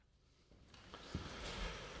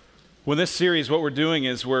Well, in this series, what we're doing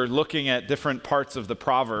is we're looking at different parts of the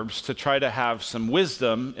Proverbs to try to have some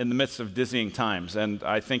wisdom in the midst of dizzying times. And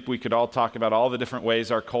I think we could all talk about all the different ways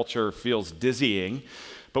our culture feels dizzying.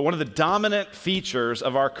 But one of the dominant features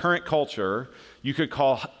of our current culture, you could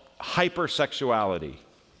call hypersexuality.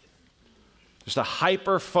 Just a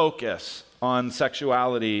hyper focus on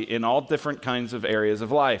sexuality in all different kinds of areas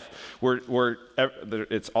of life.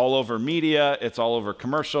 It's all over media, it's all over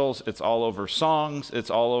commercials, it's all over songs, it's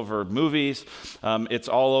all over movies, it's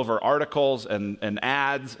all over articles and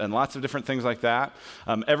ads and lots of different things like that.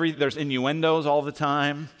 There's innuendos all the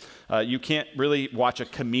time. You can't really watch a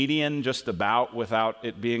comedian just about without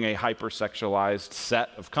it being a hypersexualized set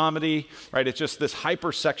of comedy, right? It's just this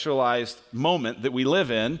hypersexualized moment that we live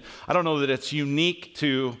in. I don't know that it's unique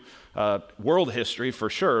to world history for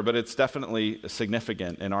sure, but it's definitely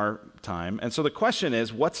significant in our time. And so the question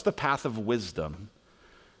is, what's the path of wisdom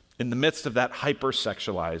in the midst of that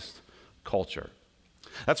hypersexualized culture?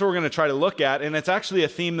 That's what we're going to try to look at, and it's actually a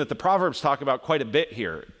theme that the Proverbs talk about quite a bit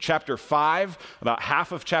here. Chapter 5, about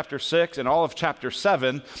half of chapter 6, and all of chapter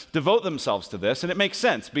 7 devote themselves to this, and it makes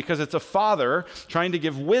sense because it's a father trying to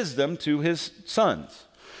give wisdom to his sons.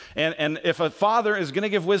 And if a father is going to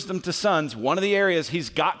give wisdom to sons, one of the areas he's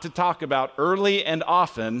got to talk about early and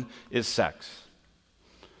often is sex.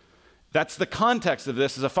 That's the context of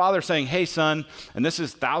this, is a father saying, hey son, and this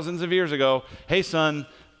is thousands of years ago, hey son,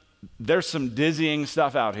 there's some dizzying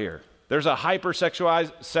stuff out here. There's a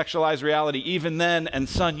hypersexualized reality even then, and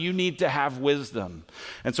son, you need to have wisdom.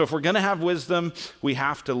 And so if we're going to have wisdom, we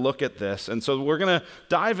have to look at this. And so we're going to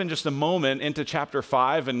dive in just a moment into chapter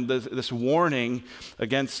 5 and this warning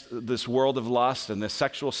against this world of lust and this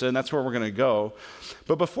sexual sin. That's where we're going to go.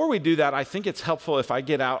 But before we do that, I think it's helpful if I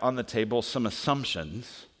get out on the table some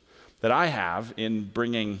assumptions that I have in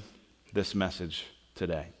bringing this message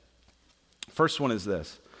today. First one is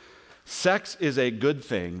this. Sex is a good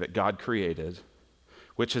thing that God created,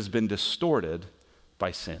 which has been distorted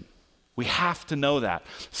by sin. We have to know that.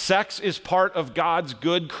 Sex is part of God's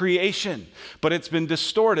good creation, but it's been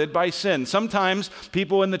distorted by sin. Sometimes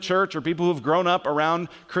people in the church or people who've grown up around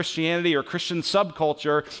Christianity or Christian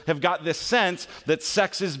subculture have got this sense that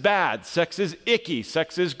sex is bad, sex is icky,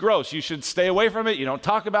 sex is gross. You should stay away from it. You don't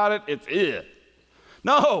talk about it. It's ugh.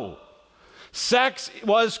 No. Sex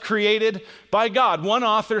was created by God. One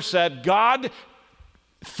author said, God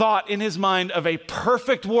thought in his mind of a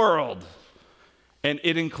perfect world, and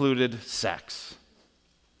it included sex.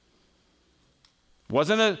 It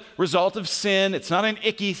wasn't a result of sin. It's not an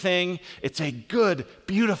icky thing. It's a good,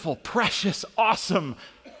 beautiful, precious, awesome,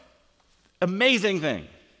 amazing thing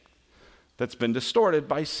that's been distorted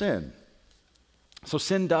by sin. So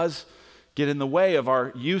sin does get in the way of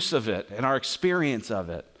our use of it and our experience of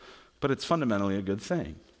it. But it's fundamentally a good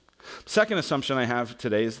thing. Second assumption I have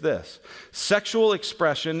today is this. Sexual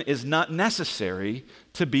expression is not necessary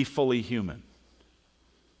to be fully human.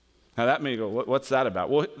 Now that may go, what's that about?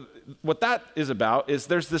 Well, what that is about is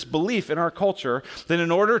there's this belief in our culture that in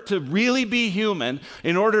order to really be human,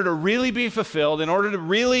 in order to really be fulfilled, in order to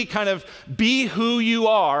really kind of be who you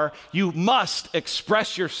are, you must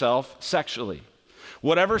express yourself sexually.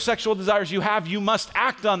 Whatever sexual desires you have, you must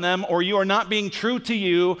act on them or you are not being true to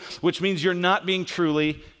you, which means you're not being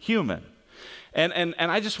truly human. And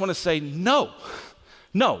I just want to say no.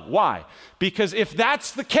 No. Why? Because if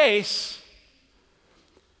that's the case,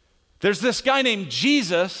 there's this guy named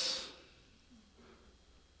Jesus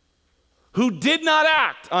who did not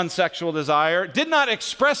act on sexual desire, did not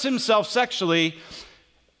express himself sexually,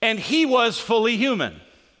 and he was fully human.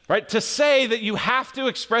 Right? To say that you have to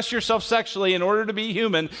express yourself sexually in order to be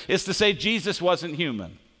human is to say Jesus wasn't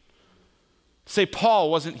human. Say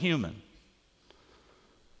Paul wasn't human.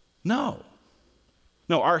 No.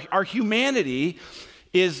 No, our humanity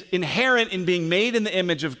is inherent in being made in the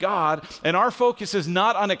image of God, and our focus is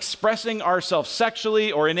not on expressing ourselves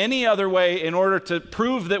sexually or in any other way in order to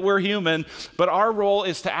prove that we're human, but our role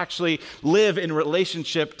is to actually live in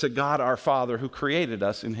relationship to God our Father who created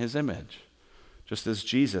us in his image. Just as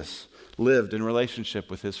Jesus lived in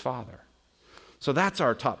relationship with his Father. So that's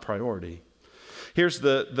our top priority. Here's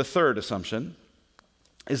the third assumption,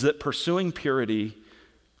 is that pursuing purity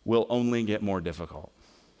will only get more difficult.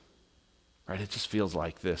 Right? It just feels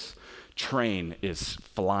like this train is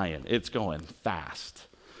flying. It's going fast.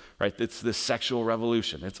 Right? It's this sexual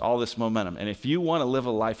revolution. It's all this momentum. And if you want to live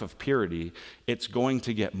a life of purity, it's going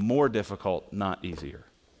to get more difficult, not easier.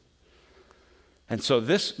 And so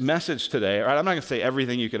this message today, right, I'm not going to say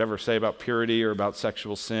everything you could ever say about purity or about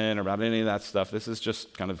sexual sin or about any of that stuff. This is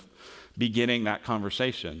just kind of beginning that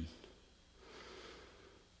conversation.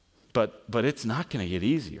 But it's not going to get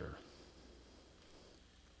easier.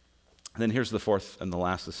 Then here's the fourth and the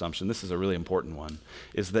last assumption. This is a really important one,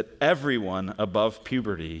 is that everyone above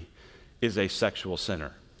puberty is a sexual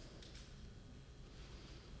sinner.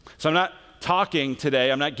 So I'm not talking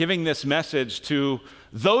today, I'm not giving this message to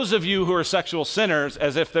those of you who are sexual sinners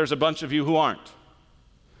as if there's a bunch of you who aren't.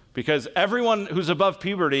 Because everyone who's above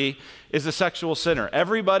puberty is a sexual sinner.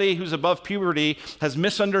 Everybody who's above puberty has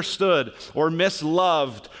misunderstood or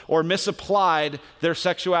misloved or misapplied their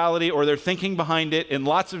sexuality or their thinking behind it in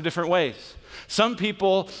lots of different ways. Some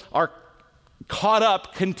people are caught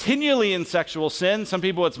up continually in sexual sin. Some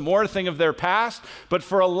people, it's more a thing of their past. But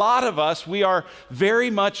for a lot of us, we are very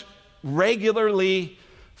much regularly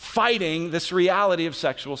fighting this reality of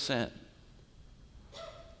sexual sin.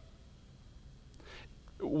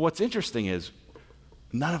 What's interesting is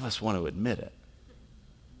none of us want to admit it.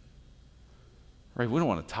 Right? We don't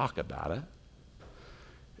want to talk about it.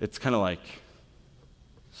 It's kind of like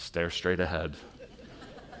stare straight ahead.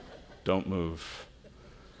 Don't move.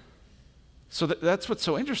 So that's what's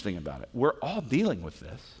so interesting about it. We're all dealing with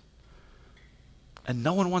this, and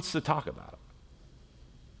no one wants to talk about it.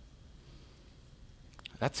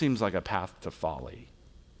 That seems like a path to folly.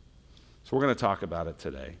 So we're going to talk about it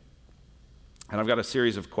today. And I've got a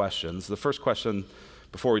series of questions. The first question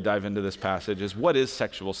before we dive into this passage is, what is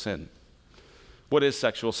sexual sin? What is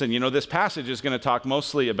sexual sin? You know, this passage is going to talk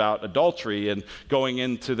mostly about adultery and going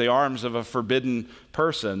into the arms of a forbidden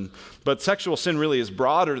person. But sexual sin really is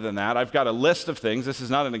broader than that. I've got a list of things. This is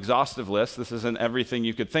not an exhaustive list. This isn't everything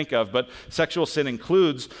you could think of. But sexual sin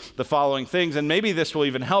includes the following things. And maybe this will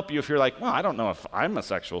even help you if you're like, well, I don't know if I'm a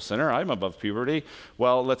sexual sinner. I'm above puberty.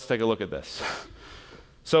 Well, let's take a look at this.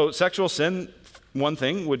 So sexual sin, one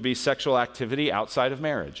thing would be sexual activity outside of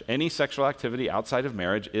marriage. Any sexual activity outside of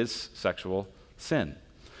marriage is sexual sin.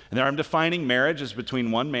 And there I'm defining marriage as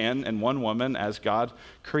between one man and one woman as God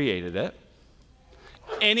created it.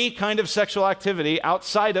 Any kind of sexual activity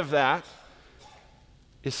outside of that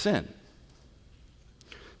is sin.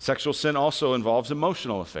 Sexual sin also involves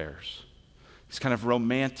emotional affairs. These kind of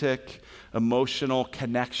romantic, emotional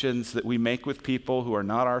connections that we make with people who are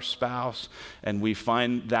not our spouse, and we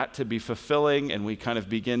find that to be fulfilling, and we kind of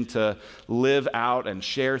begin to live out and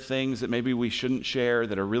share things that maybe we shouldn't share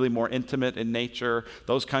that are really more intimate in nature.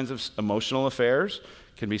 Those kinds of emotional affairs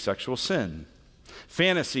can be sexual sin.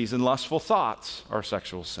 Fantasies and lustful thoughts are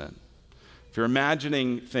sexual sin. If you're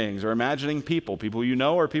imagining things or imagining people you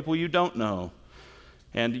know or people you don't know,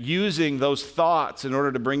 and using those thoughts in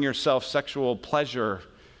order to bring yourself sexual pleasure,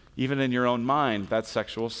 even in your own mind, that's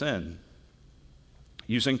sexual sin.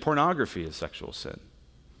 Using pornography is sexual sin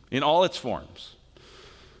in all its forms.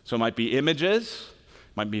 So it might be images,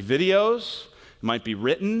 it might be videos, it might be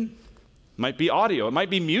written, it might be audio, it might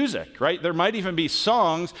be music, right? There might even be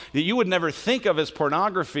songs that you would never think of as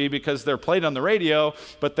pornography because they're played on the radio,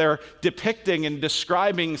 but they're depicting and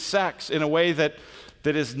describing sex in a way that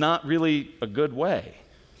is not really a good way.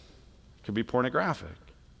 It could be pornographic.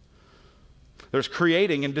 There's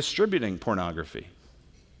creating and distributing pornography.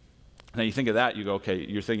 Now you think of that, you go, okay,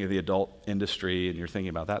 you're thinking of the adult industry and you're thinking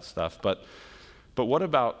about that stuff, but what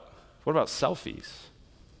about selfies?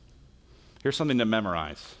 Here's something to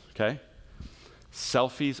memorize, okay?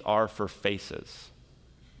 Selfies are for faces.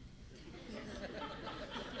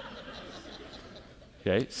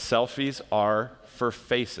 Okay, selfies are for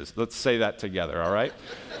faces. Let's say that together, all right?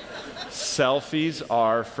 Selfies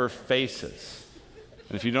are for faces.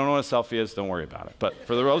 And if you don't know what a selfie is, don't worry about it. But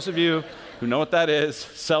for those of you who know what that is,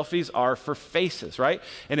 selfies are for faces, right?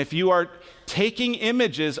 And if you are taking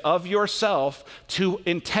images of yourself to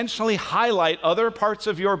intentionally highlight other parts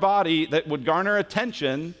of your body that would garner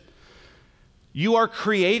attention, you are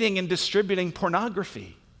creating and distributing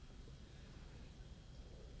pornography.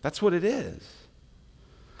 That's what it is.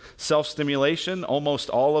 Self-stimulation, almost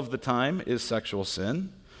all of the time, is sexual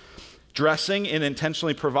sin. Dressing in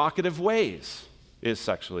intentionally provocative ways is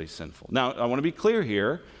sexually sinful. Now, I want to be clear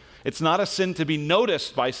here. It's not a sin to be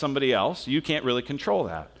noticed by somebody else. You can't really control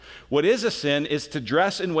that. What is a sin is to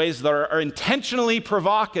dress in ways that are intentionally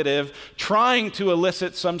provocative, trying to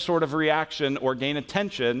elicit some sort of reaction or gain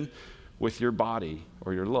attention with your body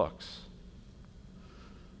or your looks.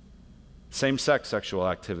 Same-sex sexual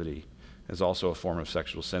activity is also a form of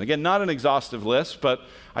sexual sin. Again, not an exhaustive list, but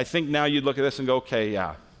I think now you'd look at this and go, okay,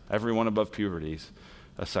 yeah, everyone above puberty is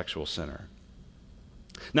a sexual sinner.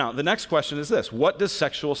 Now, the next question is this: what does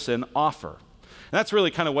sexual sin offer? And that's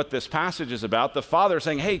really kind of what this passage is about. The father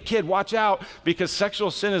saying, hey, kid, watch out because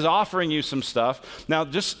sexual sin is offering you some stuff. Now,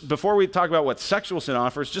 just before we talk about what sexual sin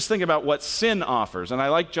offers, just think about what sin offers. And I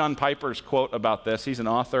like John Piper's quote about this. He's an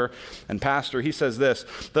author and pastor. He says this,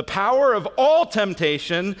 the power of all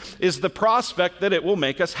temptation is the prospect that it will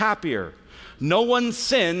make us happier. No one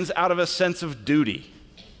sins out of a sense of duty.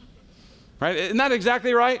 Right? Isn't that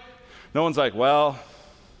exactly right? No one's like, well,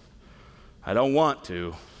 I don't want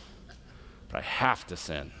to, but I have to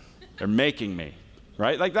sin. They're making me,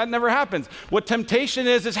 right? Like that never happens. What temptation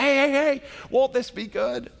is hey, won't this be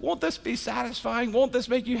good? Won't this be satisfying? Won't this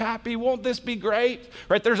make you happy? Won't this be great?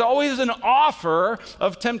 Right? There's always an offer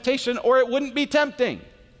of temptation or it wouldn't be tempting.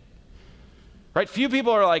 Right? Few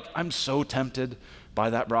people are like, I'm so tempted by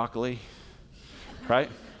that broccoli, right?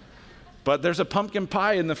 But there's a pumpkin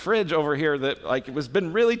pie in the fridge over here that like it was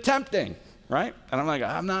been really tempting. Right? And I'm like,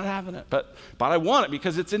 I'm not having it, but I want it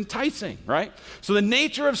because it's enticing, right? So the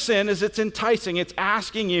nature of sin is it's enticing. It's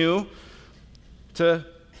asking you to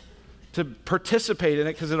participate in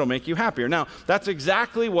it because it'll make you happier. Now, that's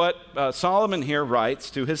exactly what Solomon here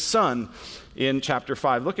writes to his son in chapter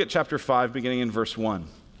 5. Look at chapter 5, beginning in verse 1.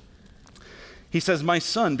 He says, my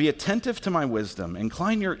son, be attentive to my wisdom,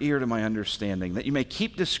 incline your ear to my understanding, that you may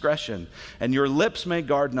keep discretion and your lips may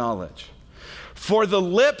guard knowledge. For the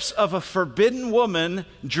lips of a forbidden woman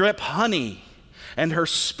drip honey, and her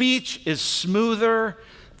speech is smoother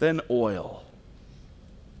than oil.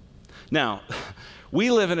 Now, we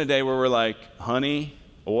live in a day where we're like, honey,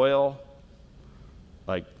 oil,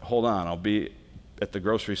 like, hold on, I'll be at the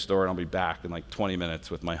grocery store and I'll be back in like 20 minutes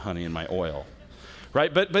with my honey and my oil.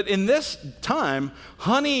 Right? But in this time,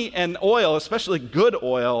 honey and oil, especially good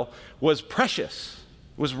oil, was precious.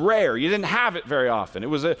 Was rare. You didn't have it very often. It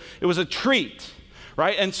was a treat,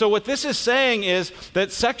 right? And so what this is saying is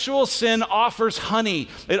that sexual sin offers honey.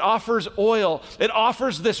 It offers oil. It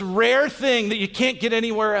offers this rare thing that you can't get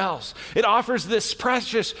anywhere else. It offers this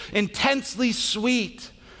precious, intensely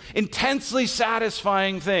sweet, intensely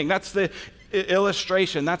satisfying thing. That's the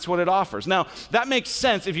illustration. That's what it offers. Now, that makes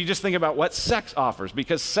sense if you just think about what sex offers,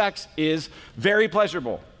 because sex is very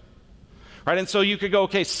pleasurable. Right? And so you could go,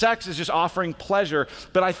 okay, sex is just offering pleasure,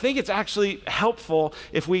 but I think it's actually helpful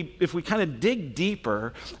if we kind of dig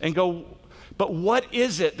deeper and go, but what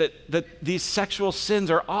is it that these sexual sins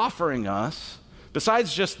are offering us,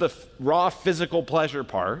 besides just the raw physical pleasure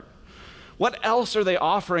part? What else are they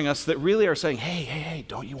offering us that really are saying, hey,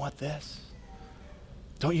 don't you want this?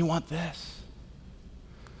 Don't you want this?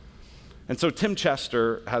 And so Tim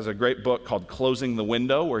Chester has a great book called Closing the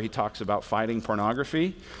Window, where he talks about fighting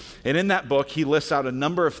pornography. And in that book, he lists out a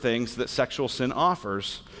number of things that sexual sin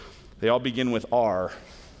offers. They all begin with R.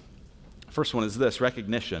 First one is this,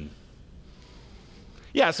 recognition.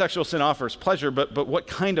 Yeah, sexual sin offers pleasure, but what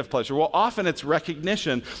kind of pleasure? Well, often it's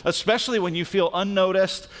recognition, especially when you feel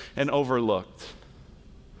unnoticed and overlooked.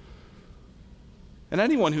 And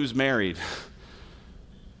anyone who's married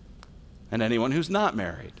and anyone who's not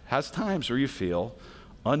married has times where you feel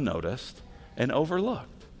unnoticed and overlooked.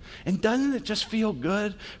 And doesn't it just feel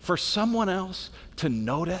good for someone else to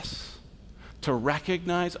notice, to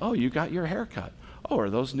recognize, oh, you got your hair cut. Oh, are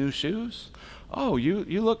those new shoes? Oh, you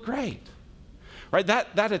look great. Right?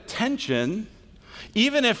 That attention,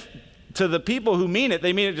 even if to the people who mean it,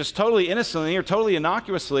 they mean it just totally innocently or totally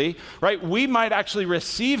innocuously, right? We might actually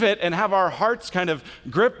receive it and have our hearts kind of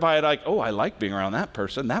gripped by it, like, oh, I like being around that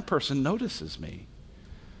person. That person notices me.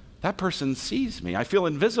 That person sees me. I feel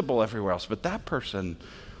invisible everywhere else, but that person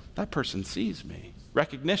sees me.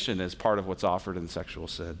 Recognition is part of what's offered in sexual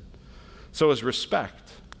sin. So is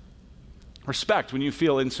respect. Respect when you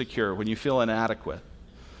feel insecure, when you feel inadequate.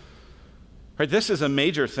 Right, this is a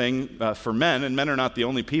major thing for men, and men are not the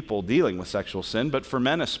only people dealing with sexual sin, but for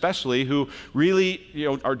men especially who really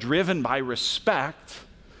are driven by respect.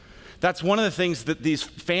 That's one of the things that these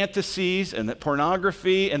fantasies and that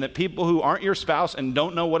pornography and that people who aren't your spouse and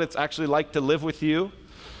don't know what it's actually like to live with you.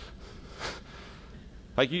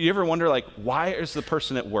 Like, you ever wonder, like, why is the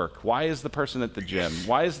person at work? Why is the person at the gym?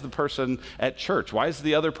 Why is the person at church? Why is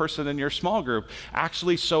the other person in your small group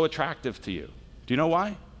actually so attractive to you? Do you know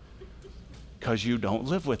why? Because you don't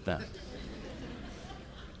live with them.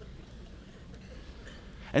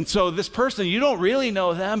 And so this person, you don't really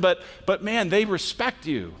know them, but man, they respect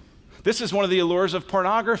you. This is one of the allures of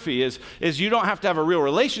pornography is you don't have to have a real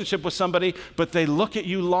relationship with somebody, but they look at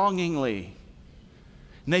you longingly.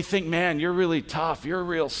 And they think, man, you're really tough. You're a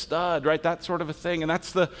real stud, right? That sort of a thing. And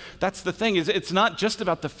that's the thing is it's not just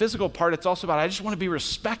about the physical part. It's also about, I just want to be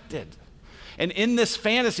respected. And in this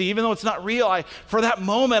fantasy, even though it's not real, for that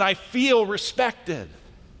moment, I feel respected.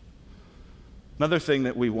 Another thing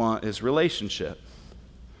that we want is relationship,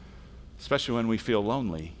 especially when we feel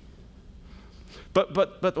lonely.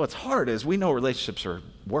 But what's hard is we know relationships are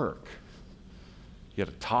work. You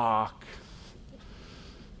got to talk.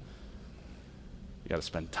 You got to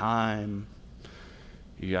spend time.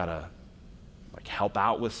 You got to help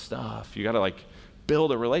out with stuff. You got to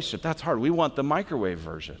build a relationship. That's hard. We want the microwave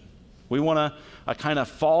version. We want a kind of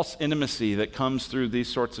false intimacy that comes through these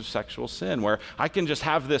sorts of sexual sin, where I can just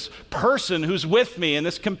have this person who's with me and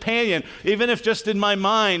this companion, even if just in my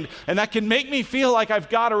mind, and that can make me feel like I've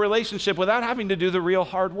got a relationship without having to do the real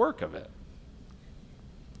hard work of it.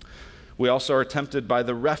 We also are tempted by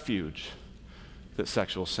the refuge that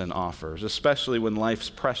sexual sin offers, especially when life's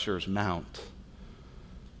pressures mount.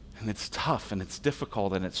 And it's tough, and it's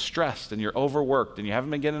difficult, and it's stressed, and you're overworked, and you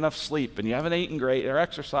haven't been getting enough sleep, and you haven't eaten great or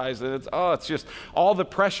exercised, and it's just all the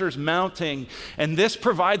pressure's mounting. And this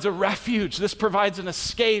provides a refuge. This provides an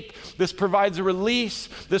escape. This provides a release.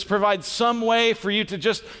 This provides some way for you to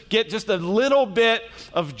just get just a little bit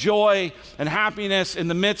of joy and happiness in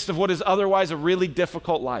the midst of what is otherwise a really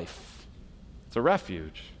difficult life. It's a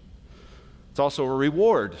refuge. It's also a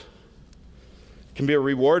reward. It can be a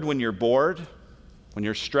reward when you're bored, when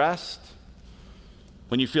you're stressed,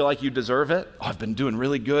 when you feel like you deserve it. Oh, I've been doing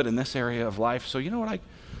really good in this area of life, so you know what?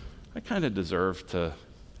 I kind of deserve to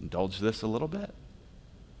indulge this a little bit.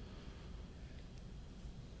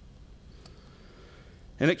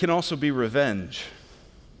 And it can also be revenge,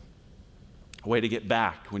 a way to get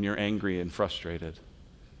back when you're angry and frustrated,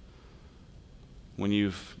 when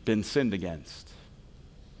you've been sinned against,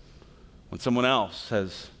 when someone else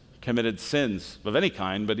has committed sins of any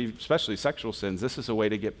kind, but especially sexual sins. This is a way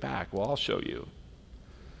to get back. Well, I'll show you.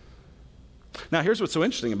 Now, here's what's so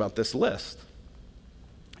interesting about this list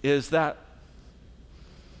is that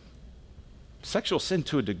sexual sin,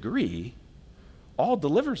 to a degree, all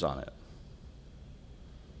delivers on it.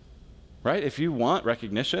 Right? If you want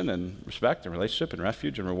recognition and respect and relationship and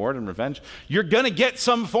refuge and reward and revenge, you're going to get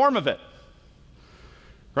some form of it.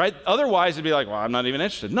 Right? Otherwise, it'd be like, well, I'm not even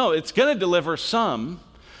interested. No, it's going to deliver some.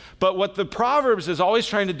 But what the Proverbs is always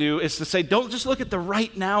trying to do is to say, don't just look at the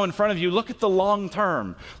right now in front of you. Look at the long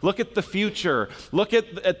term. Look at the future. Look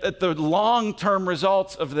at the long-term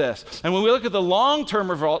results of this. And when we look at the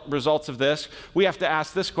long-term results of this, we have to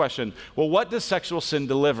ask this question. Well, what does sexual sin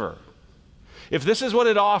deliver? If this is what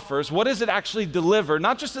it offers, what does it actually deliver?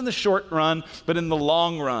 Not just in the short run, but in the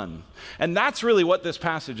long run. And that's really what this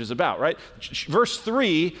passage is about, right? Verse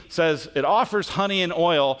 3 says it offers honey and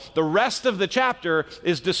oil. The rest of the chapter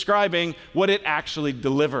is describing what it actually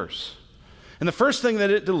delivers. And the first thing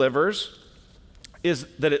that it delivers is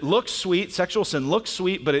that it looks sweet. Sexual sin looks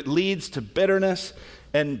sweet, but it leads to bitterness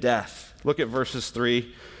and death. Look at verses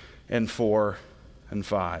 3 and 4 and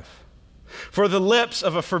 5. For the lips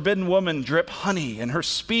of a forbidden woman drip honey, and her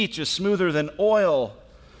speech is smoother than oil.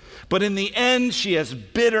 But in the end, she is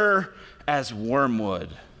bitter as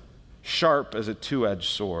wormwood, sharp as a two-edged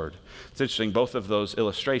sword. It's interesting, both of those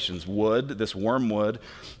illustrations, wood, this wormwood,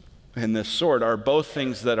 and this sword, are both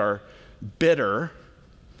things that are bitter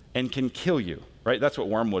and can kill you, right? That's what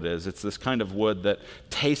wormwood is. It's this kind of wood that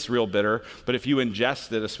tastes real bitter, but if you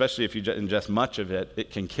ingest it, especially if you ingest much of it,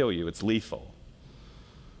 it can kill you. It's lethal.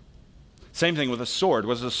 Same thing with a sword.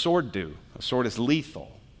 What does a sword do? A sword is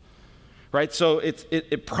lethal, right? So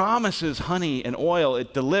it promises honey and oil.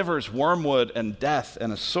 It delivers wormwood and death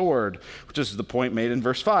and a sword, which is the point made in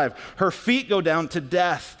verse 5. Her feet go down to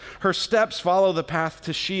death. Her steps follow the path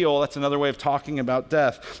to Sheol. That's another way of talking about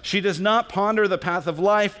death. She does not ponder the path of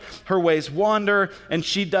life. Her ways wander, and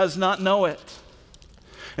she does not know it.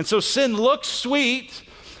 And so sin looks sweet,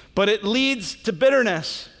 but it leads to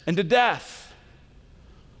bitterness and to death.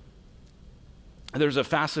 There's a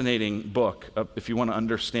fascinating book, if you want to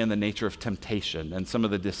understand the nature of temptation and some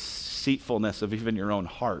of the deceitfulness of even your own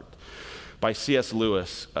heart, by C.S.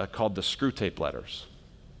 Lewis, called The Screwtape Letters.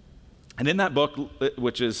 And in that book,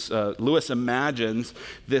 which is, Lewis imagines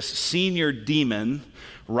this senior demon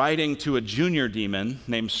writing to a junior demon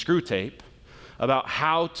named Screwtape about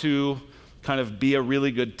how to kind of be a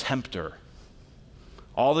really good tempter.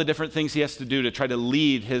 All the different things he has to do to try to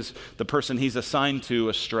lead the person he's assigned to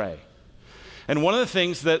astray. And one of the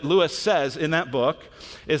things that Lewis says in that book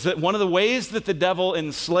is that one of the ways that the devil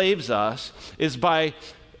enslaves us is by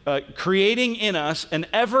creating in us an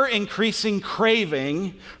ever-increasing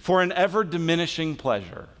craving for an ever-diminishing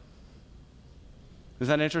pleasure. Is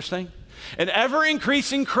that interesting? An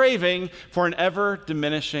ever-increasing craving for an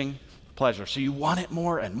ever-diminishing pleasure. So you want it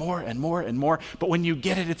more and more and more and more, but when you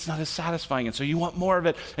get it, it's not as satisfying. And so you want more of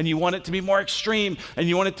it, and you want it to be more extreme, and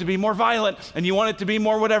you want it to be more violent, and you want it to be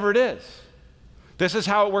more whatever it is. This is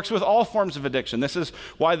how it works with all forms of addiction. This is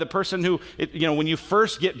why the person who, when you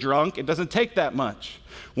first get drunk, it doesn't take that much.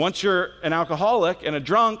 Once you're an alcoholic and a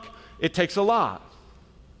drunk, it takes a lot.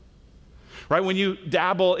 Right? When you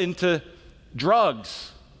dabble into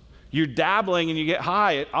drugs, you're dabbling and you get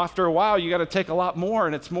high. After a while, you got to take a lot more,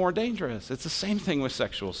 and it's more dangerous. It's the same thing with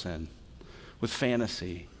sexual sin, with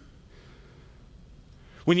fantasy.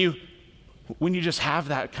 When you just have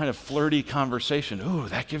that kind of flirty conversation, ooh,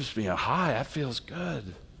 that gives me a high, that feels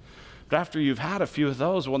good. But after you've had a few of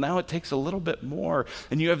those, well, now it takes a little bit more,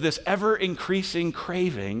 and you have this ever-increasing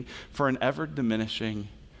craving for an ever-diminishing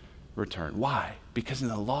return. Why? Because in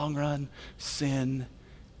the long run, sin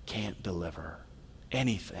can't deliver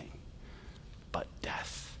anything but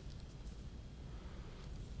death.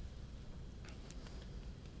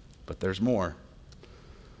 But there's more.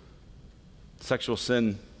 Sexual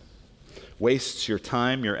sin wastes your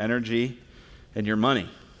time, your energy, and your money.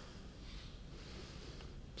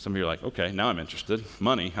 Some of you are like, okay, now I'm interested.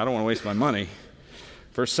 Money, I don't want to waste my money.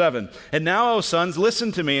 Verse 7, and now, O sons,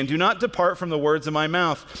 listen to me, and do not depart from the words of my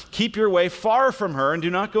mouth. Keep your way far from her, and do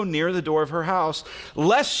not go near the door of her house,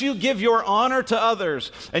 lest you give your honor to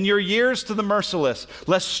others, and your years to the merciless,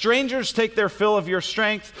 lest strangers take their fill of your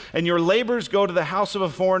strength, and your labors go to the house of a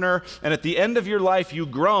foreigner, and at the end of your life you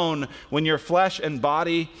groan when your flesh and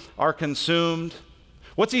body are consumed.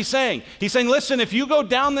 What's he saying? He's saying, listen, if you go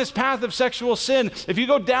down this path of sexual sin, if you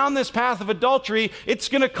go down this path of adultery, it's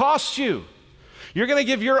going to cost you. You're going to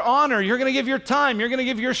give your honor, you're going to give your time, you're going to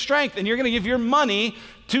give your strength, and you're going to give your money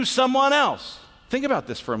to someone else. Think about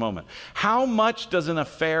this for a moment. How much does an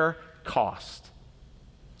affair cost?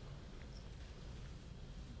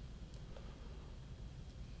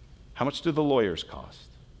 How much do the lawyers cost?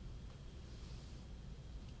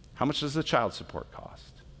 How much does the child support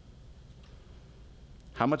cost?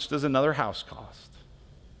 How much does another house cost?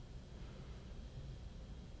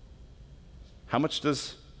 How much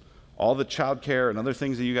does all the child care and other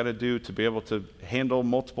things that you got to do to be able to handle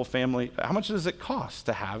multiple family, how much does it cost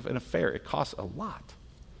to have an affair? It costs a lot.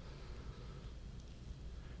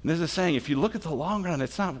 And this is saying, if you look at the long run,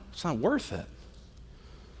 it's not worth it.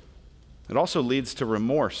 It also leads to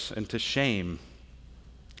remorse and to shame.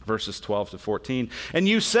 Verses 12 to 14. And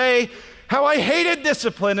you say, how I hated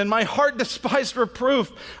discipline and my heart despised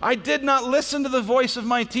reproof. I did not listen to the voice of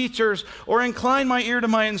my teachers or incline my ear to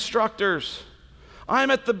my instructors. I'm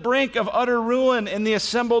at the brink of utter ruin in the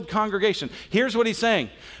assembled congregation. Here's what he's saying.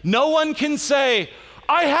 No one can say,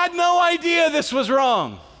 I had no idea this was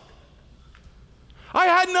wrong. I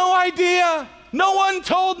had no idea. No one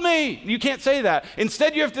told me. You can't say that.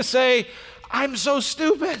 Instead, you have to say, I'm so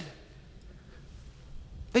stupid.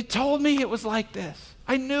 They told me it was like this.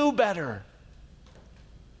 I knew better.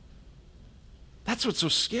 That's what's so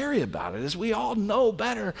scary about it, is we all know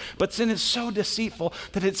better, but sin is so deceitful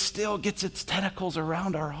that it still gets its tentacles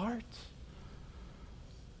around our hearts.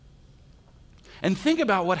 And think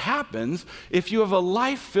about what happens if you have a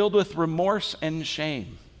life filled with remorse and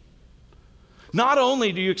shame. Not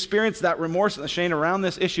only do you experience that remorse and the shame around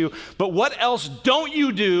this issue, but what else don't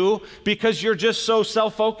you do because you're just so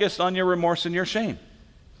self-focused on your remorse and your shame?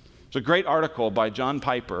 There's a great article by John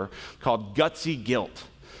Piper called Gutsy Guilt.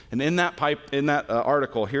 And in that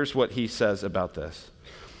article, here's what he says about this.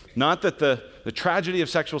 Not that the tragedy of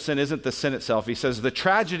sexual sin isn't the sin itself. He says the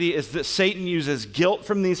tragedy is that Satan uses guilt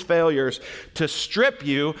from these failures to strip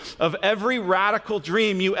you of every radical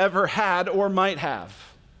dream you ever had or might have.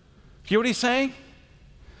 Hear what he's saying?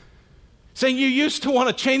 Saying you used to want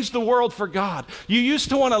to change the world for God. You used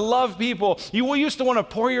to want to love people. You used to want to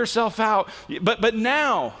pour yourself out. But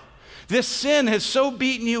now, this sin has so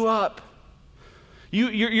beaten you up.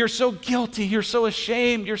 You're so guilty, you're so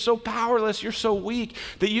ashamed, you're so powerless, you're so weak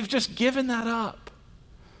that you've just given that up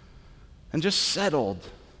and just settled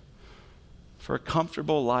for a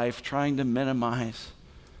comfortable life trying to minimize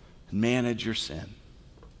and manage your sin.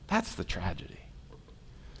 That's the tragedy.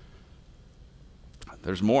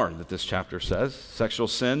 There's more that this chapter says. Sexual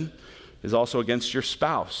sin is also against your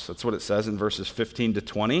spouse. That's what it says in verses 15 to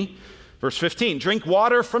 20. Verse 15, drink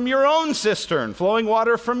water from your own cistern, flowing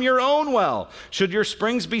water from your own well. Should your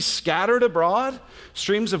springs be scattered abroad,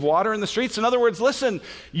 streams of water in the streets? In other words, listen,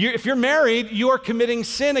 if you're married, you are committing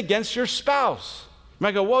sin against your spouse. You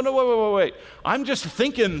might go, whoa, no, wait. I'm just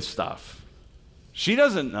thinking stuff. She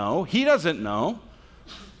doesn't know. He doesn't know.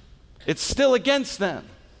 It's still against them.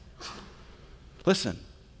 Listen,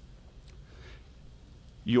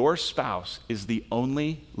 your spouse is the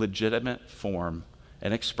only legitimate form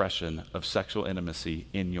an expression of sexual intimacy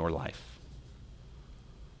in your life.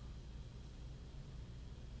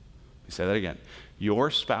 Let me say that again.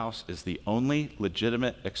 Your spouse is the only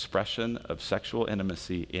legitimate expression of sexual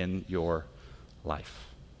intimacy in your life.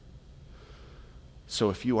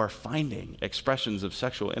 So if you are finding expressions of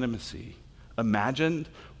sexual intimacy, imagined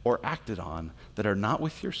or acted on, that are not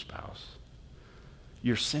with your spouse,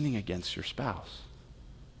 you're sinning against your spouse.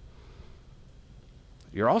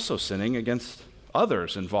 You're also sinning against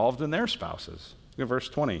others involved in their spouses. Look at verse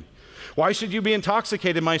 20. Why should you be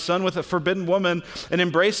intoxicated, my son, with a forbidden woman and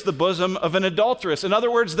embrace the bosom of an adulteress? In other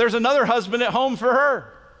words, there's another husband at home for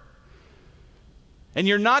her. And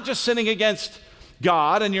you're not just sinning against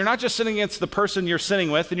God, and you're not just sinning against the person you're sinning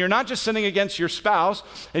with, and you're not just sinning against your spouse,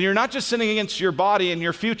 and you're not just sinning against your body and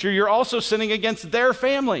your future, you're also sinning against their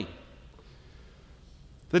family.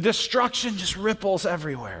 The destruction just ripples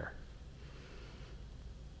everywhere.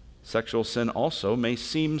 Sexual sin also may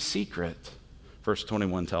seem secret, verse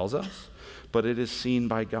 21 tells us, but it is seen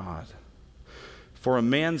by God. For a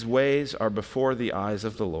man's ways are before the eyes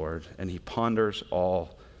of the Lord, and he ponders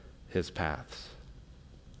all his paths.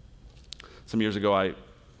 Some years ago, I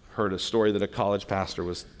heard a story that a college pastor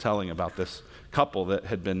was telling about this couple that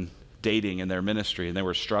had been dating in their ministry, and they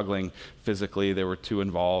were struggling physically. They were too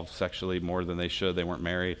involved sexually more than they should. They weren't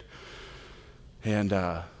married. And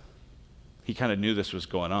he kind of knew this was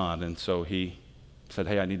going on, and so he said,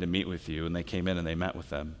 hey, I need to meet with you. And they came in and they met with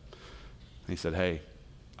them. And he said, hey,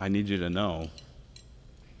 I need you to know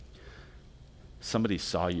somebody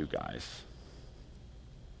saw you guys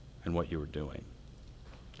and what you were doing.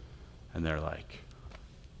 And they're like,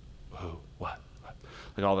 who? What?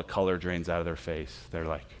 Like all the color drains out of their face. They're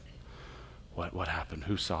like, what happened?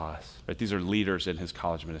 Who saw us? Right? These are leaders in his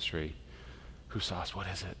college ministry. Who saw us? What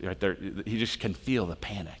is it? Right there, he just can feel the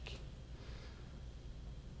panic.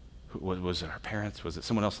 Was it our parents? Was it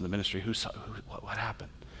someone else in the ministry? Who saw? What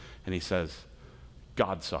happened? And he says,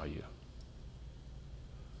 God saw you.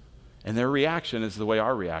 And their reaction is the way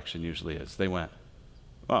our reaction usually is. They went,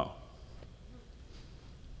 oh,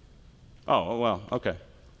 well, okay.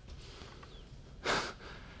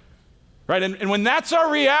 Right? And when that's our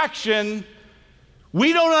reaction,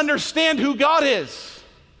 we don't understand who God is.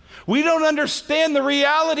 We don't understand the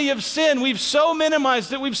reality of sin. We've so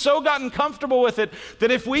minimized it. We've so gotten comfortable with it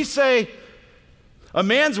that if we say, a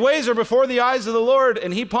man's ways are before the eyes of the Lord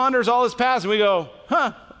and he ponders all his paths, and we go,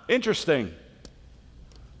 interesting.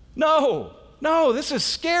 No, this is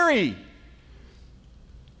scary.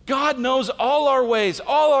 God knows all our ways,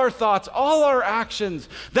 all our thoughts, all our actions.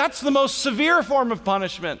 That's the most severe form of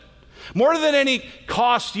punishment. More than any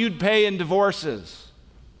cost you'd pay in divorces.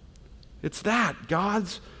 It's that,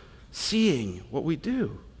 God's seeing what we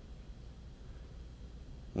do.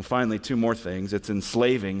 Well, finally, two more things. It's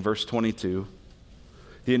enslaving, verse 22.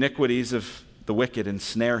 The iniquities of the wicked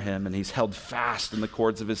ensnare him, and he's held fast in the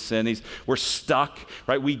cords of his sin. We're stuck,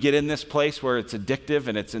 right? We get in this place where it's addictive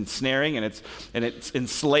and it's ensnaring and it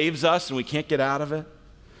enslaves us and we can't get out of it.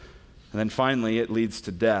 And then finally, it leads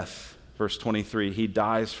to death. Verse 23, he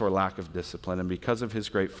dies for lack of discipline, and because of his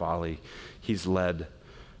great folly, he's led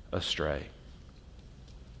astray.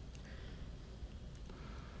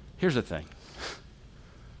 Here's the thing.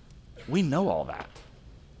 We know all that.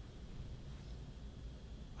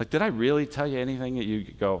 Like, did I really tell you anything that you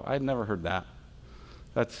go, I'd never heard that.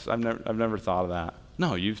 I've never thought of that.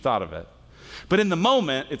 No, you've thought of it. But in the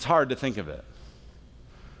moment, it's hard to think of it.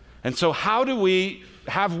 And so how do we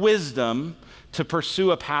have wisdom to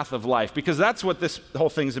pursue a path of life? Because that's what this whole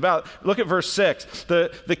thing's about. Look at verse 6.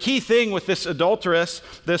 The key thing with this adulteress,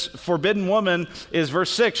 this forbidden woman, is verse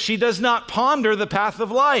 6. She does not ponder the path of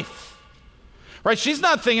life. Right? She's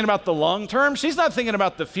not thinking about the long term. She's not thinking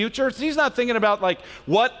about the future. She's not thinking about like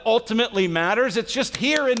what ultimately matters. It's just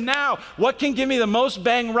here and now. What can give me the most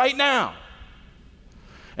bang right now?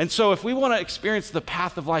 And so if we want to experience the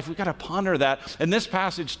path of life, we've got to ponder that. And this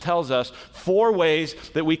passage tells us 4 ways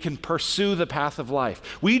that we can pursue the path of life.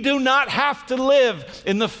 We do not have to live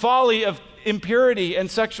in the folly of impurity and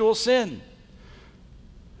sexual sin.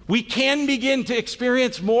 We can begin to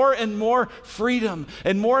experience more and more freedom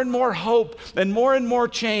and more hope and more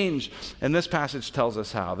change. And this passage tells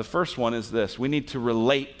us how. The first one is this: we need to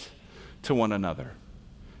relate to one another.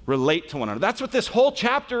 Relate to one another. That's what this whole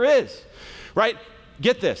chapter is, right?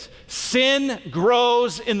 Get this. Sin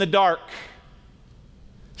grows in the dark.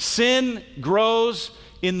 Sin grows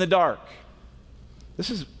in the dark.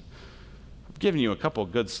 I'm giving you a couple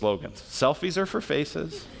of good slogans. Selfies are for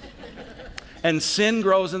faces. And sin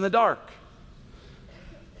grows in the dark.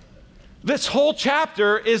 This whole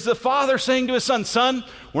chapter is the father saying to his son,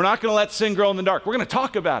 we're not going to let sin grow in the dark. We're going to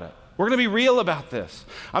talk about it. We're going to be real about this.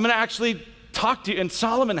 I'm going to actually talk to you. And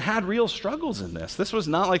Solomon had real struggles in this. This was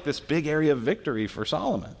not like this big area of victory for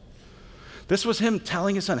Solomon. This was him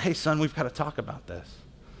telling his son, hey, son, we've got to talk about this.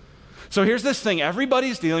 So here's this thing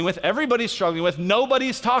everybody's dealing with, everybody's struggling with,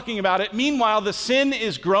 nobody's talking about it. Meanwhile, the sin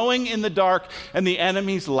is growing in the dark and the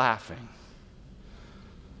enemy's laughing.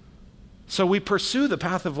 So we pursue the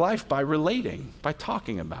path of life by relating, by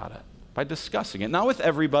talking about it, by discussing it. Not with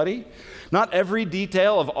everybody, not every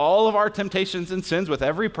detail of all of our temptations and sins with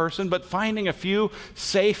every person, but finding a few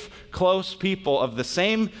safe, close people of the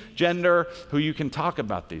same gender who you can talk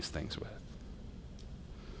about these things with.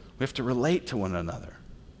 We have to relate to one another.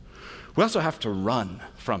 We also have to run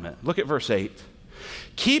from it. Look at verse 8.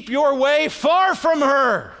 Keep your way far from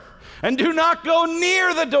her, and do not go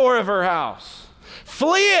near the door of her house.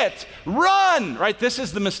 Flee it, run, right? This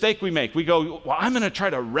is the mistake we make. We go, well, I'm going to try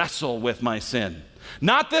to wrestle with my sin.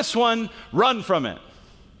 Not this one, run from it.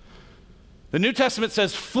 The New Testament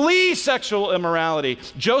says, flee sexual immorality.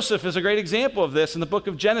 Joseph is a great example of this in the book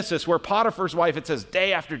of Genesis, where Potiphar's wife, it says,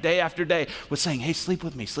 day after day after day, was saying, hey, sleep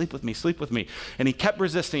with me, sleep with me, sleep with me. And he kept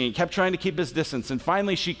resisting, he kept trying to keep his distance. And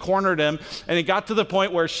finally, she cornered him, and it got to the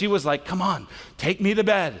point where she was like, come on, take me to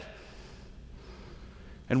bed.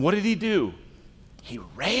 And what did he do? He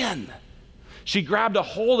ran. She grabbed a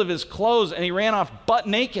hold of his clothes, and he ran off butt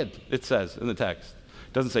naked, it says in the text.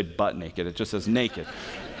 It doesn't say butt naked, it just says naked.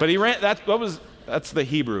 But he ran, that's the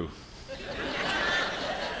Hebrew.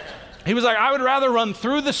 He was like, I would rather run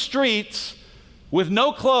through the streets with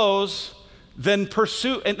no clothes than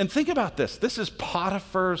pursue, and think about this. This is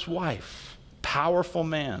Potiphar's wife, powerful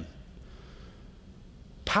man.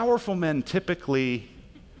 Powerful men typically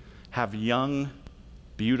have young,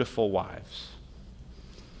 beautiful wives.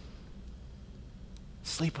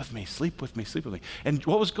 Sleep with me, sleep with me, sleep with me. And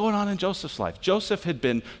what was going on in Joseph's life? Joseph had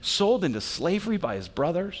been sold into slavery by his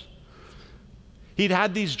brothers. He'd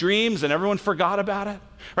had these dreams and everyone forgot about it.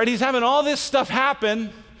 Right? He's having all this stuff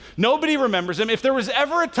happen. Nobody remembers him. If there was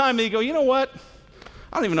ever a time that you go, you know what?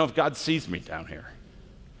 I don't even know if God sees me down here.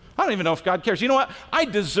 I don't even know if God cares. You know what? I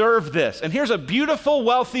deserve this. And here's a beautiful,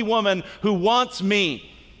 wealthy woman who wants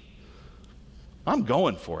me. I'm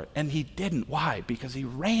going for it. And he didn't. Why? Because he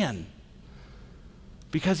ran.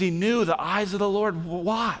 Because he knew the eyes of the Lord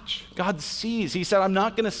watch. God sees. He said, I'm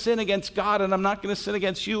not going to sin against God, and I'm not going to sin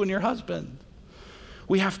against you and your husband.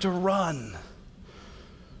 We have to run.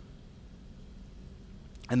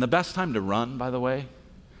 And the best time to run, by the way,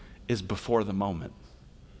 is before the moment.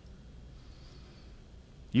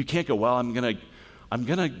 You can't go, well, I'm going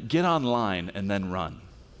to get online and then run.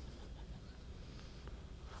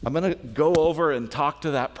 I'm going to go over and talk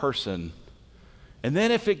to that person, and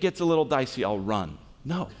then if it gets a little dicey, I'll run.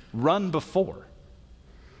 No, run before.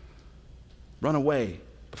 Run away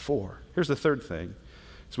before. Here's the third thing,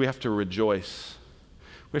 is we have to rejoice.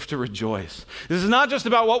 We have to rejoice. This is not just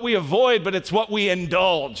about what we avoid, but it's what we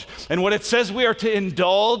indulge. And what it says we are to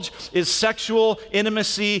indulge is sexual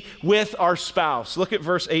intimacy with our spouse. Look at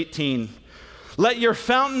verse 18. Let your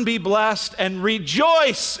fountain be blessed, and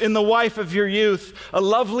rejoice in the wife of your youth, a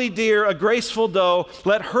lovely deer, a graceful doe.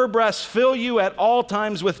 Let her breasts fill you at all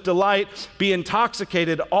times with delight. Be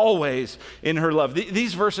intoxicated always in her love.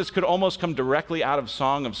 These verses could almost come directly out of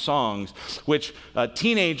Song of Songs, which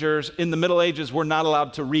teenagers in the Middle Ages were not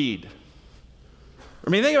allowed to read. I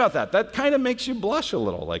mean, think about that. That kind of makes you blush a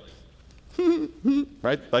little, like,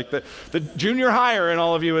 right? Like the junior higher in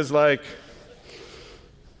all of you is like,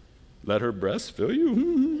 let her breasts fill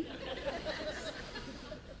you.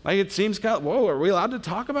 Like it seems kind of, whoa, are we allowed to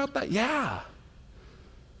talk about that? Yeah.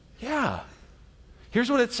 Here's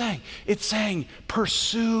what it's saying. It's saying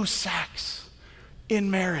pursue sex in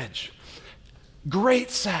marriage. Great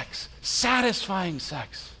sex, satisfying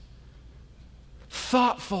sex,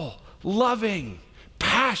 thoughtful, loving,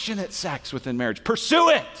 passionate sex within marriage. Pursue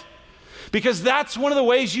it, because that's one of the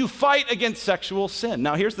ways you fight against sexual sin.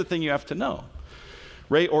 Now, here's the thing you have to know.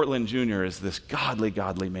 Ray Ortlund Jr. is this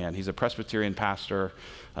godly man. He's a Presbyterian pastor,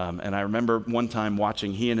 and I remember one time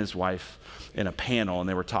watching he and his wife in a panel, and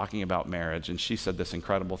they were talking about marriage, and she said this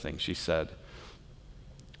incredible thing. She said,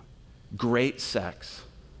 great sex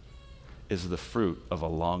is the fruit of a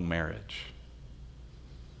long marriage.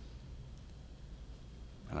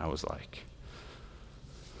 And I was like,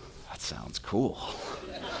 that sounds cool.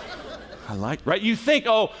 I like, right? You think,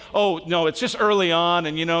 oh, no, it's just early on,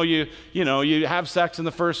 and you have sex in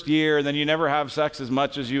the first year, and then you never have sex as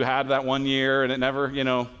much as you had that one year, and it never,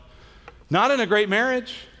 not in a great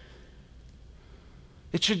marriage.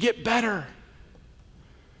 It should get better.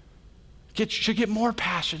 It should get more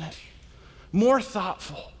passionate, more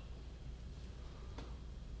thoughtful.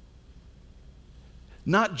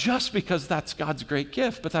 Not just because that's God's great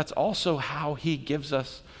gift, but that's also how he gives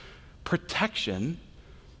us protection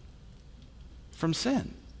from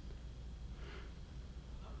sin.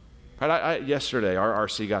 Right? Yesterday, our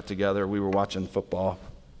RC got together. We were watching football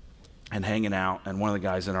and hanging out, and one of the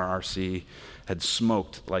guys in our RC had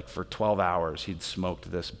smoked, like for 12 hours, he'd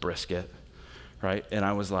smoked this brisket, right? And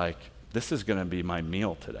I was like, this is going to be my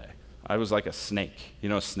meal today. I was like a snake. You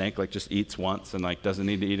know, a snake like just eats once and like doesn't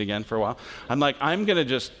need to eat again for a while. I'm like, I'm going to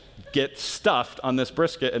just get stuffed on this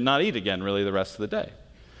brisket and not eat again really the rest of the day,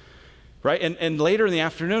 right? And later in the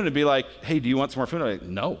afternoon, it'd be like, hey, do you want some more food? I'm like,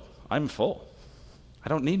 no, I'm full. I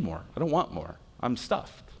don't need more. I don't want more. I'm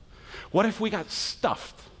stuffed. What if we got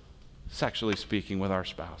stuffed, sexually speaking, with our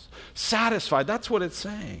spouse? Satisfied, that's what it's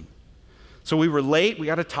saying. So we relate, we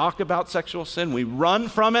got to talk about sexual sin. We run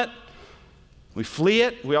from it, we flee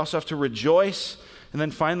it, we also have to rejoice, and then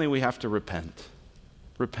finally we have to repent.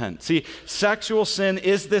 Repent. See, sexual sin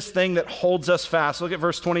is this thing that holds us fast. Look at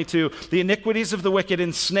verse 22. The iniquities of the wicked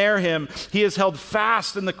ensnare him. He is held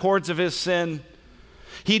fast in the cords of his sin.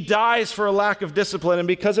 He dies for a lack of discipline, and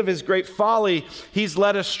because of his great folly, he's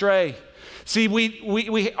led astray. See,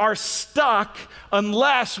 we are stuck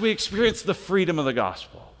unless we experience the freedom of the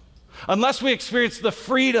gospel, unless we experience the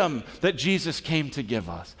freedom that Jesus came to give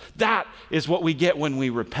us. That is what we get when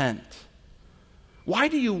we repent. Why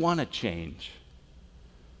do you want to change?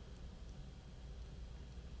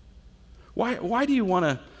 Why do you want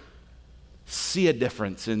to see a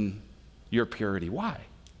difference in your purity? Why?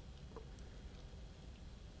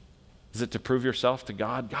 Is it to prove yourself to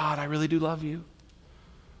God? God, I really do love you.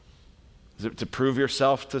 Is it to prove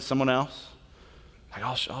yourself to someone else? Like,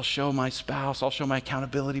 I'll show my spouse, I'll show my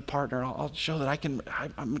accountability partner, I'll show that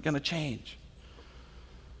I'm going to change.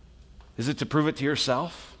 Is it to prove it to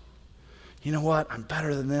yourself? You know what? I'm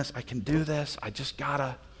better than this. I can do this. I just got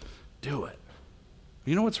to do it.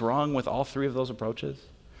 You know what's wrong with all three of those approaches?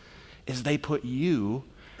 Is they put you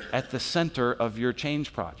at the center of your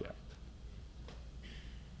change project,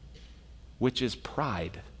 which is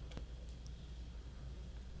pride.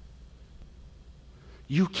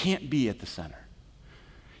 You can't be at the center.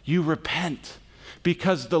 You repent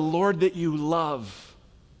because the Lord that you love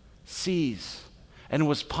sees and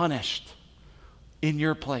was punished in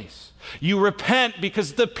your place. You repent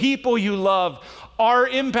because the people you love are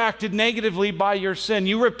impacted negatively by your sin.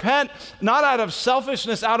 You repent not out of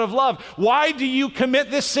selfishness, out of love. Why do you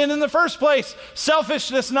commit this sin in the first place?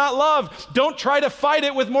 Selfishness, not love. Don't try to fight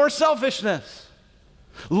it with more selfishness.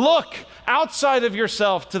 Look outside of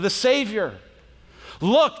yourself to the Savior.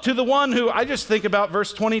 Look to the one who, I just think about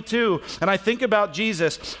verse 22, and I think about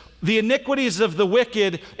Jesus. The iniquities of the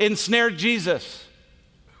wicked ensnared Jesus.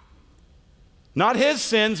 Not his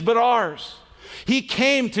sins, but ours. He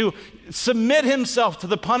came to submit himself to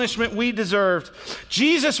the punishment we deserved.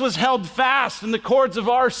 Jesus was held fast in the cords of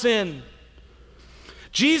our sin.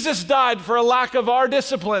 Jesus died for a lack of our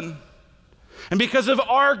discipline. And because of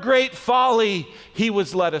our great folly, he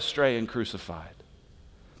was led astray and crucified.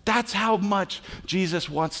 That's how much Jesus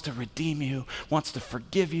wants to redeem you, wants to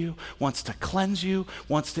forgive you, wants to cleanse you,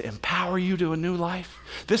 wants to empower you to a new life.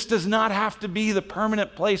 This does not have to be the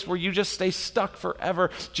permanent place where you just stay stuck forever.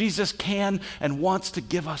 Jesus can and wants to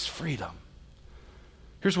give us freedom.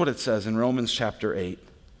 Here's what it says in Romans chapter 8.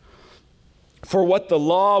 For what the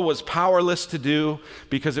law was powerless to do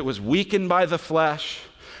because it was weakened by the flesh,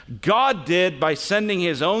 God did by sending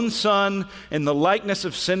his own son in the likeness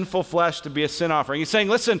of sinful flesh to be a sin offering. He's saying,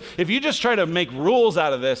 listen, if you just try to make rules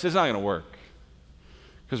out of this, it's not going to work.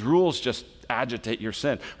 Because rules just agitate your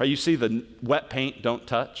sin. Right? You see the wet paint, don't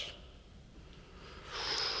touch.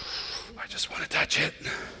 I just want to touch it.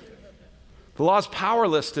 The law is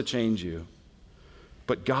powerless to change you.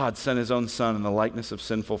 But God sent his own son in the likeness of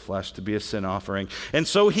sinful flesh to be a sin offering. And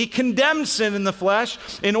so he condemned sin in the flesh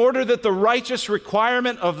in order that the righteous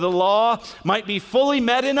requirement of the law might be fully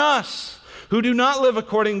met in us, who do not live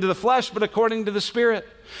according to the flesh, but according to the Spirit.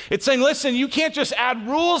 It's saying, listen, you can't just add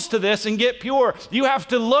rules to this and get pure. You have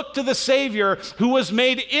to look to the Savior who was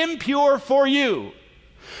made impure for you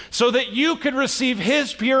so that you could receive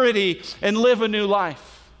his purity and live a new life.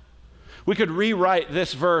 We could rewrite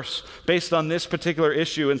this verse based on this particular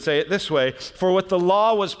issue and say it this way: for what the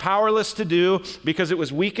law was powerless to do because it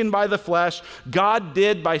was weakened by the flesh, God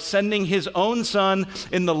did by sending his own son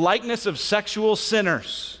in the likeness of sexual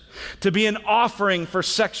sinners to be an offering for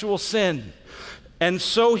sexual sin. And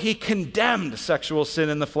so he condemned sexual sin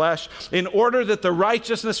in the flesh in order that the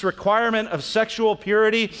righteousness requirement of sexual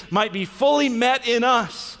purity might be fully met in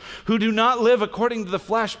us, who do not live according to the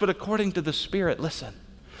flesh, but according to the Spirit. Listen.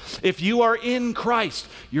 If you are in Christ,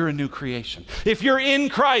 you're a new creation. If you're in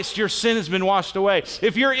Christ, your sin has been washed away.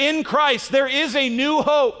 If you're in Christ, there is a new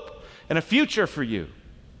hope and a future for you.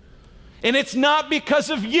 And it's not because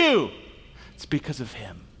of you, it's because of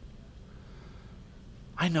him.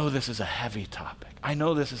 I know this is a heavy topic. I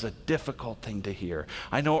know this is a difficult thing to hear.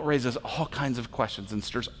 I know it raises all kinds of questions and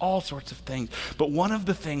stirs all sorts of things. But one of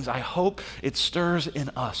the things I hope it stirs in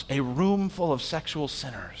us, a room full of sexual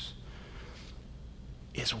sinners,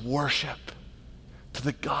 is worship to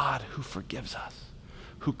the God who forgives us,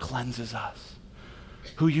 who cleanses us,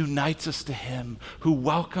 who unites us to him, who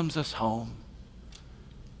welcomes us home.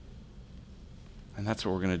 And that's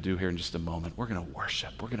what we're going to do here in just a moment. We're going to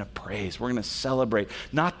worship. We're going to praise. We're going to celebrate.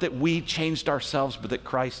 Not that we changed ourselves, but that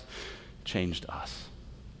Christ changed us.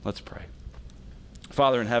 Let's pray.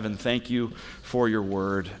 Father in heaven, thank you for your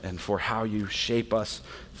word and for how you shape us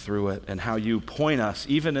through it and how you point us,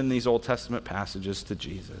 even in these Old Testament passages, to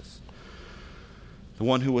Jesus, the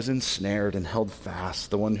one who was ensnared and held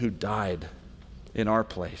fast, the one who died in our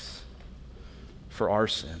place for our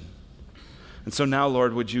sin. And so now,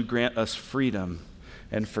 Lord, would you grant us freedom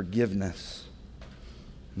and forgiveness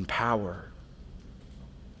and power,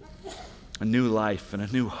 a new life and a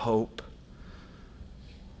new hope,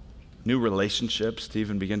 new relationships to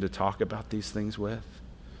even begin to talk about these things with,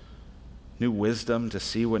 new wisdom to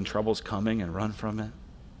see when trouble's coming and run from it,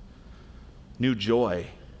 new joy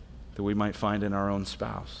that we might find in our own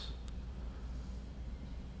spouse.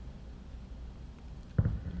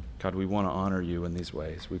 God, we want to honor you in these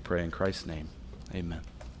ways. We pray in Christ's name. Amen.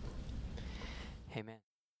 Amen.